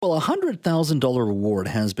Well, a $100,000 reward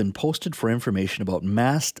has been posted for information about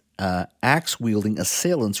masked axe-wielding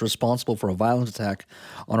assailants responsible for a violent attack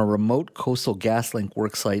on a remote Coastal GasLink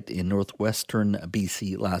worksite in northwestern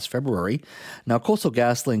BC last February. Now, Coastal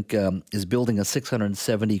GasLink is building a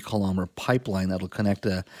 670-kilometer pipeline that will connect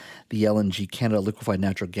the LNG Canada liquefied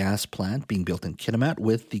natural gas plant being built in Kitimat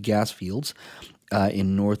with the gas fields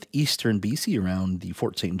in northeastern BC around the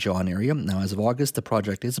Fort St. John area. Now, as of August, the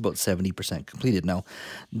project is about 70% completed. Now,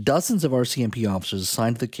 dozens of RCMP officers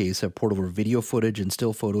assigned to the case have poured over video footage and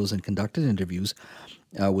still photos and conducted interviews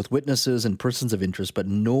with witnesses and persons of interest, but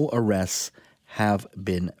no arrests have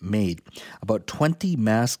been made. About 20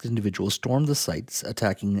 masked individuals stormed the sites,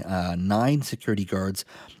 attacking 9 security guards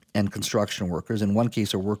and construction workers. In one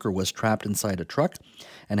case, a worker was trapped inside a truck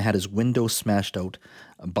and had his window smashed out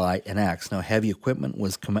by an axe. Now, heavy equipment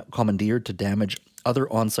was commandeered to damage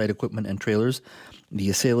other on-site equipment and trailers. The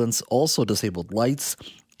assailants also disabled lights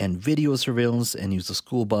and video surveillance and used a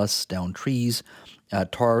school bus, down trees,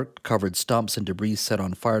 tar-covered stumps and debris set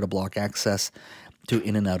on fire to block access to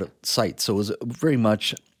in and out of sites. So it was very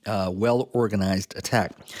much well-organized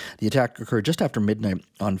attack. The attack occurred just after midnight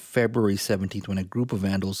on February 17th when a group of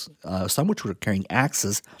vandals, some which were carrying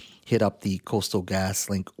axes, hit up the Coastal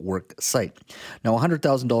GasLink work site. Now, a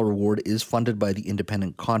 $100,000 reward is funded by the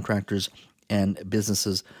Independent Contractors and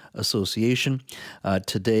Businesses Association.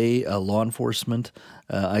 Today, law enforcement,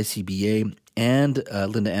 ICBA, and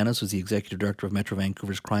Linda Annis, who's the Executive Director of Metro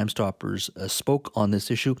Vancouver's Crime Stoppers, spoke on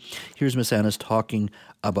this issue. Here's Ms. Annis talking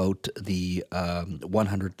about the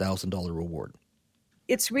 $100,000 reward.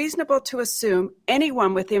 It's reasonable to assume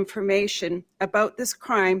anyone with information about this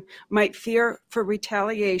crime might fear for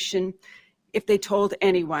retaliation if they told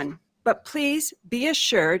anyone. But please be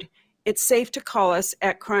assured it's safe to call us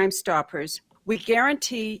at Crime Stoppers. We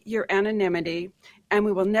guarantee your anonymity, and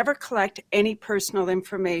we will never collect any personal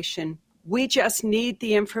information. We just need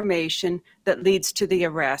the information that leads to the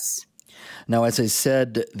arrests. Now, as I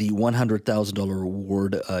said, the $100,000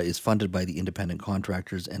 reward is funded by the Independent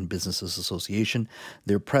Contractors and Businesses Association.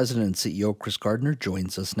 Their president and CEO, Chris Gardner,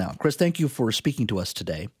 joins us now. Chris, thank you for speaking to us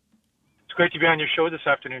today. It's great to be on your show this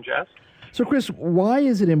afternoon, Jess. So, Chris, why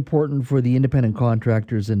is it important for the Independent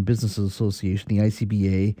Contractors and Businesses Association, the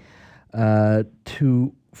ICBA,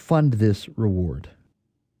 to fund this reward?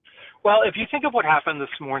 Well, if you think of what happened this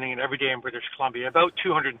morning and every day in British Columbia, about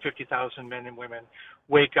 250,000 men and women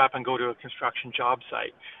wake up and go to a construction job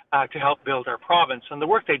site to help build our province. And the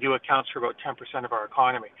work they do accounts for about 10% of our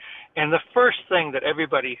economy. And the first thing that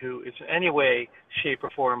everybody who is in any way, shape, or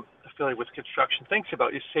form affiliated with construction thinks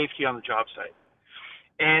about is safety on the job site.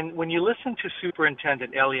 And when you listen to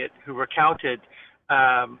Superintendent Elliott, who recounted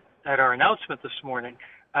at our announcement this morning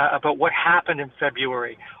about what happened in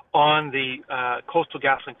February on the Coastal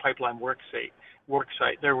GasLink Pipeline work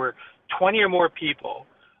site, there were 20 or more people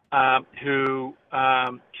who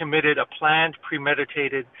committed a planned,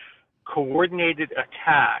 premeditated, coordinated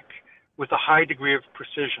attack with a high degree of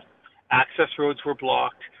precision. Access roads were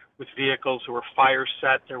blocked with vehicles. There were fire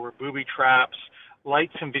set. There were booby traps.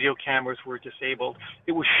 Lights and video cameras were disabled.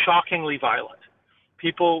 It was shockingly violent.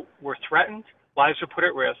 People were threatened, lives were put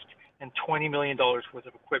at risk, and $20 million worth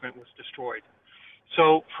of equipment was destroyed.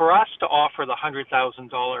 So for us to offer the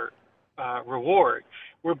 $100,000 reward,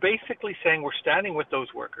 we're basically saying we're standing with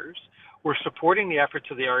those workers, we're supporting the efforts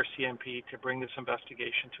of the RCMP to bring this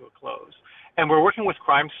investigation to a close, and we're working with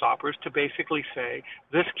Crime Stoppers to basically say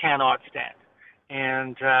this cannot stand.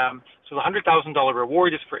 And so the $100,000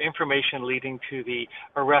 reward is for information leading to the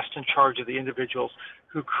arrest and charge of the individuals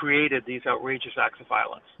who created these outrageous acts of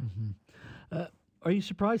violence. Mm-hmm. Are you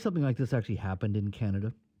surprised something like this actually happened in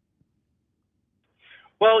Canada?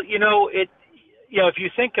 Well, if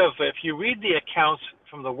you read the accounts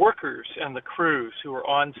from the workers and the crews who were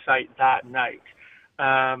on site that night,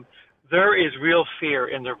 there is real fear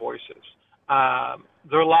in their voices.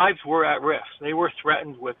 Their lives were at risk. They were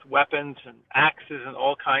threatened with weapons and axes and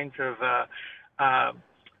all kinds of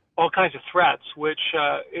threats, which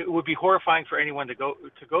it would be horrifying for anyone to go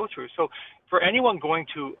through. So, for anyone going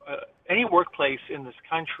to any workplace in this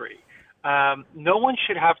country, no one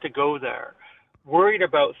should have to go there worried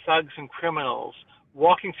about thugs and criminals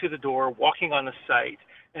walking through the door, walking on the site,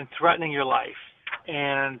 and threatening your life,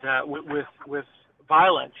 and with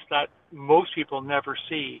violence that most people never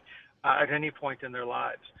see at any point in their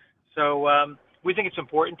lives. So we think it's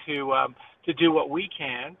important to do what we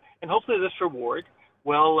can, and hopefully this reward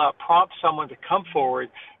will prompt someone to come forward,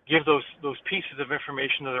 give those pieces of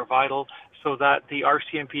information that are vital so that the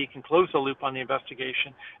RCMP can close the loop on the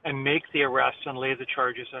investigation and make the arrests and lay the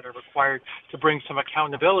charges that are required to bring some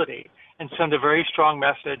accountability and send a very strong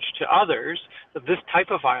message to others that this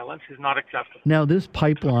type of violence is not acceptable. Now, this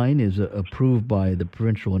pipeline is approved by the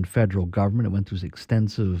provincial and federal government. It went through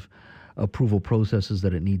extensive approval processes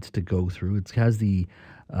that it needs to go through. It has the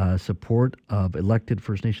support of elected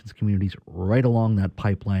First Nations communities right along that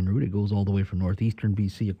pipeline route. It goes all the way from northeastern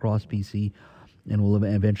BC across BC and will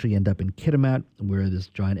eventually end up in Kitimat, where this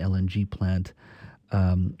giant LNG plant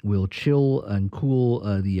will chill and cool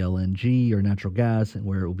the LNG or natural gas, and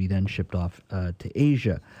where it will be then shipped off to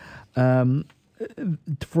Asia.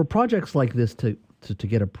 For projects like this to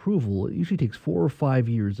get approval, it usually takes 4 or 5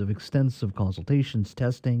 years of extensive consultations,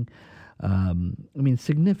 testing.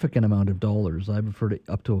 Significant amount of dollars. I've heard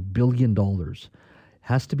up to $1 billion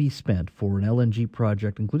has to be spent for an LNG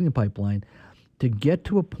project, including a pipeline, to get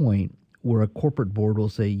to a point where a corporate board will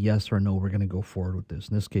say yes or no, we're going to go forward with this.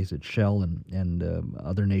 In this case, it's Shell and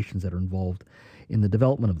other nations that are involved in the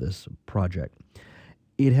development of this project.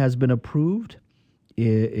 It has been approved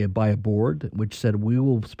by a board which said we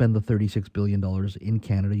will spend the $36 billion in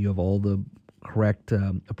Canada. You have all the correct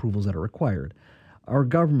approvals that are required. Our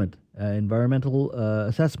government environmental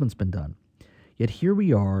assessment's been done. Yet here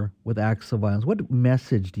we are with acts of violence. What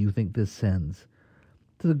message do you think this sends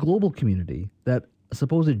to the global community that a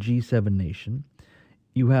supposed G7 nation,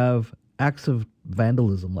 you have acts of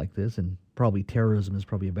vandalism like this, and probably terrorism is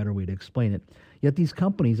probably a better way to explain it, yet these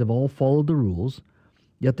companies have all followed the rules,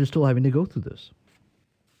 yet they're still having to go through this?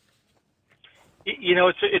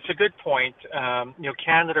 It's a good point.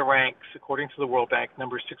 Canada ranks, according to the World Bank,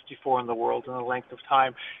 number 64 in the world in the length of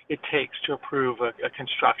time it takes to approve a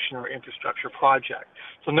construction or infrastructure project.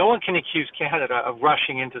 So no one can accuse Canada of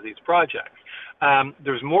rushing into these projects.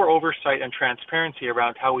 There's more oversight and transparency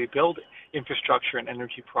around how we build infrastructure and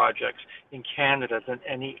energy projects in Canada than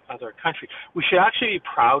any other country. We should actually be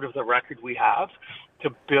proud of the record we have to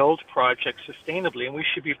build projects sustainably, and we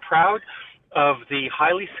should be proud of the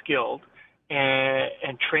highly skilled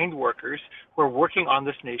and trained workers who are working on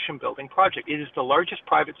this nation-building project. It is the largest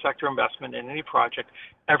private sector investment in any project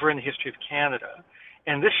ever in the history of Canada.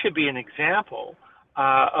 And this should be an example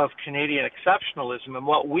of Canadian exceptionalism and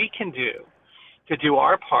what we can do to do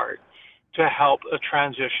our part to help a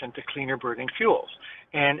transition to cleaner burning fuels.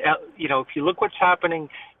 And, if you look what's happening,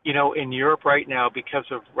 in Europe right now because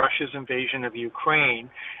of Russia's invasion of Ukraine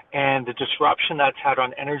and the disruption that's had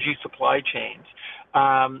on energy supply chains,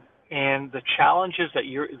 and the challenges that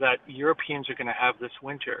Europeans are going to have this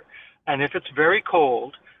winter. And if it's very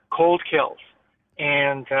cold, cold kills.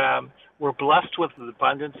 And we're blessed with an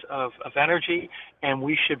abundance of energy, and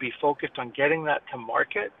we should be focused on getting that to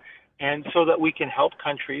market, and so that we can help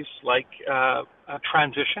countries like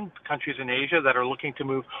transition, countries in Asia that are looking to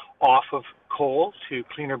move off of coal to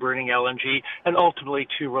cleaner burning LNG, and ultimately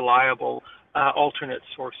to reliable alternate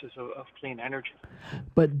sources of clean energy.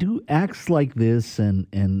 But do acts like this and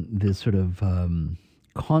this sort of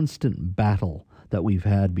constant battle that we've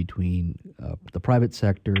had between the private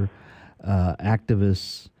sector,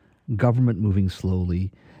 activists, government moving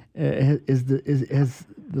slowly, has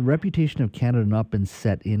the reputation of Canada not been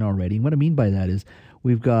set in already? And what I mean by that is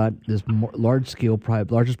we've got this largest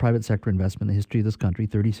private sector investment in the history of this country,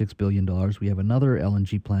 $36 billion. We have another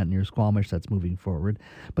LNG plant near Squamish that's moving forward,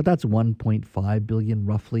 but that's $1.5 billion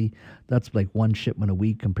roughly. That's like one shipment a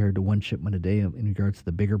week compared to one shipment a day in regards to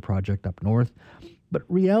the bigger project up north. But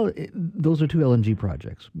reality, those are two LNG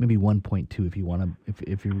projects, maybe 1.2 if you want to,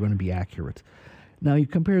 if you're going to be accurate. Now you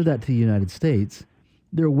compare that to the United States.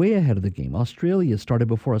 They're way ahead of the game. Australia started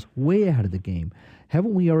before us, way ahead of the game.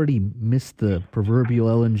 Haven't we already missed the proverbial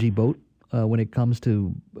LNG boat when it comes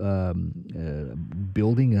to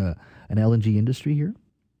building an LNG industry here?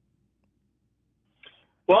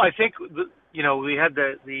 Well, I think we had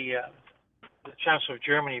the Chancellor of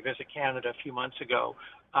Germany visit Canada a few months ago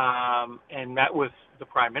and met with the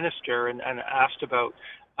Prime Minister and asked about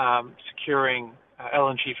securing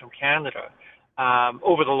LNG from Canada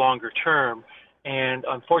over the longer term. And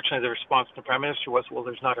unfortunately, the response from the Prime Minister was, well,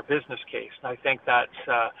 there's not a business case. And I think that's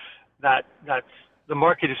the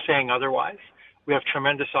market is saying otherwise. We have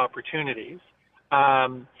tremendous opportunities.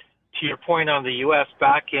 To your point on the U.S.,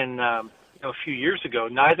 back in a few years ago,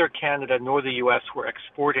 neither Canada nor the U.S. were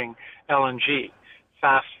exporting LNG.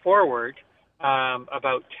 Fast forward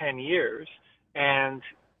about 10 years, and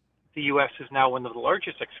the U.S. is now one of the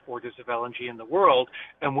largest exporters of LNG in the world,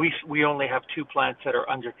 and we only have 2 plants that are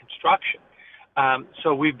under construction.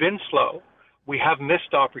 So we've been slow. We have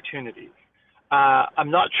missed opportunities. I'm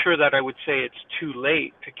not sure that I would say it's too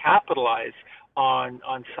late to capitalize on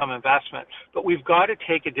some investment, but we've got to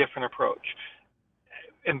take a different approach.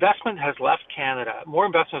 Investment has left Canada, more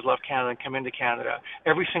investment has left Canada and come into Canada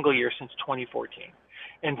every single year since 2014.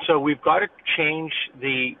 And so we've got to change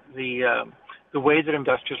the way that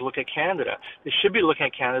investors look at Canada. They should be looking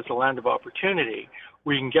at Canada as a land of opportunity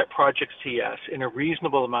where you can get projects to yes in a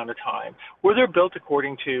reasonable amount of time, where they're built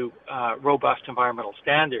according to robust environmental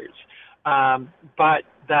standards, but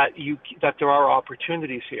that there are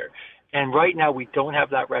opportunities here. And right now we don't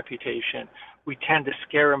have that reputation. We tend to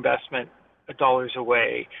scare investment dollars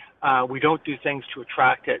away. We don't do things to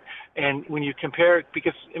attract it. And when you compare,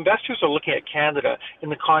 because investors are looking at Canada in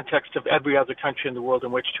the context of every other country in the world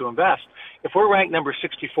in which to invest. If we're ranked number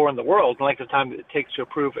 64 in the world, the length of time that it takes to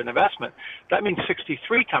approve an investment, that means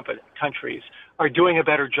 63 countries are doing a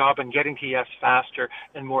better job and getting to yes faster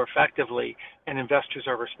and more effectively, and investors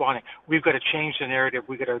are responding. We've got to change the narrative.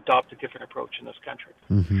 We've got to adopt a different approach in this country.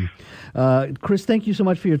 Chris, thank you so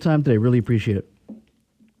much for your time today. Really appreciate it.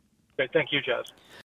 Great. Thank you, Jazz.